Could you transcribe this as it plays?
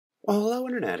Well, hello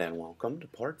Internet and welcome to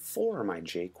part 4 of my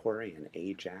jQuery and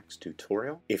Ajax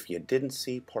tutorial. If you didn't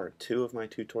see part 2 of my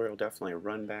tutorial, definitely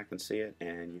run back and see it,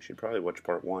 and you should probably watch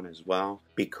part 1 as well,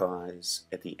 because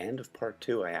at the end of part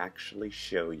 2 I actually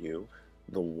show you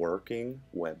the working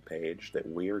web page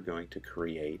that we are going to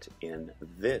create in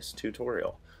this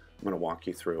tutorial. I'm going to walk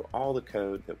you through all the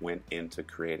code that went into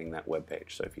creating that web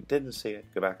page. So if you didn't see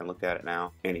it, go back and look at it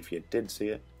now, and if you did see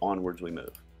it, onwards we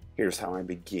move. Here's how I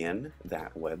begin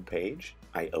that web page.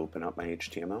 I open up my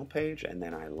HTML page and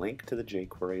then I link to the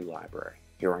jQuery library.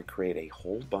 Here I create a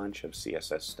whole bunch of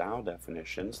CSS style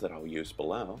definitions that I'll use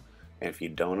below. And if you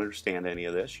don't understand any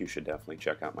of this, you should definitely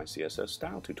check out my CSS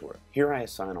style tutorial. Here I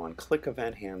assign on-click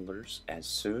event handlers as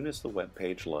soon as the web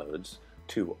page loads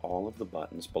to all of the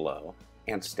buttons below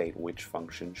and state which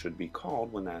function should be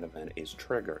called when that event is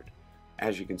triggered.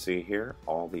 As you can see here,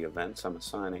 all the events I'm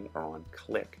assigning are on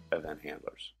click event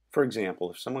handlers. For example,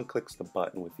 if someone clicks the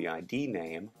button with the ID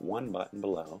name, one button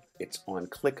below, its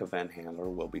on-click event handler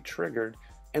will be triggered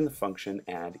and the function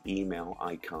add email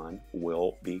icon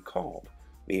will be called.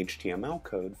 The HTML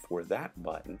code for that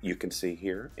button you can see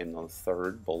here in the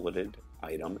third bulleted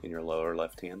item in your lower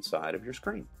left-hand side of your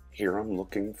screen. Here I'm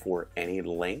looking for any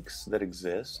links that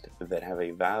exist that have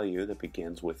a value that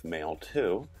begins with mail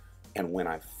to. And when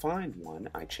I find one,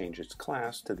 I change its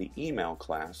class to the email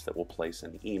class that will place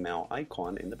an email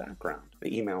icon in the background.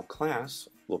 The email class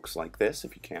looks like this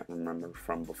if you can't remember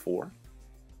from before.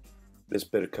 This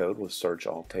bit of code will search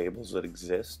all tables that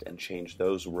exist and change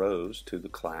those rows to the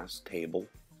class table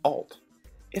alt.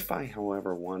 If I,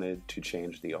 however, wanted to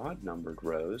change the odd numbered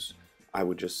rows, I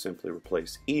would just simply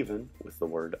replace even with the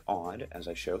word odd as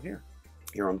I show here.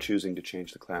 Here I'm choosing to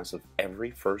change the class of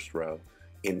every first row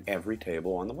in every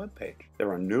table on the web page.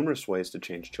 There are numerous ways to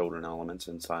change children elements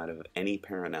inside of any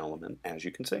parent element, as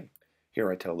you can see. Here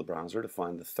I tell the browser to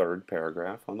find the third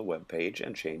paragraph on the web page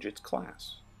and change its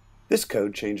class. This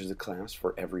code changes the class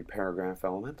for every paragraph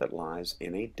element that lies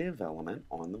in a div element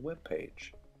on the web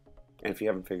page. And if you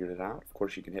haven't figured it out, of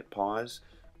course you can hit pause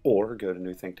or go to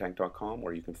newthinktank.com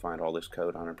where you can find all this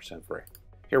code 100% free.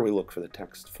 Here we look for the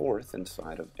text fourth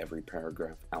inside of every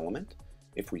paragraph element.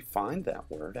 If we find that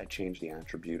word, I change the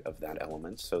attribute of that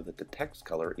element so that the text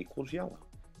color equals yellow.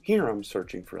 Here I'm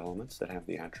searching for elements that have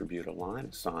the attribute align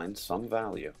assigned some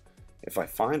value. If I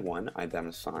find one, I then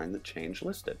assign the change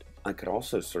listed. I could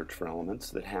also search for elements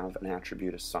that have an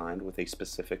attribute assigned with a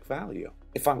specific value.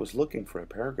 If I was looking for a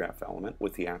paragraph element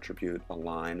with the attribute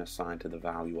align assigned to the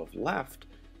value of left,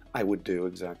 I would do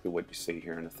exactly what you see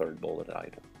here in the third bulleted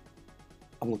item.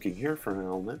 I'm looking here for an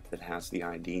element that has the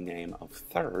ID name of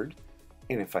third,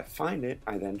 and if I find it,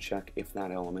 I then check if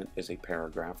that element is a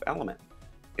paragraph element.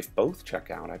 If both check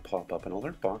out, I pop up an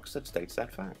alert box that states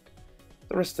that fact.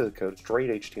 The rest of the code is straight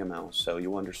HTML, so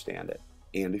you understand it.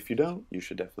 And if you don't, you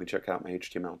should definitely check out my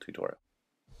HTML tutorial.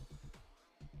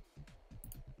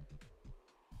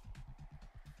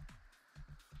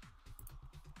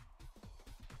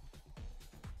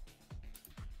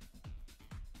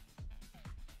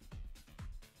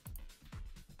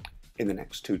 In the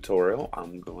next tutorial,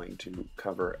 I'm going to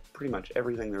cover pretty much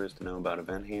everything there is to know about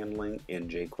event handling in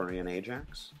jQuery and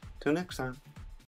Ajax. Till next time.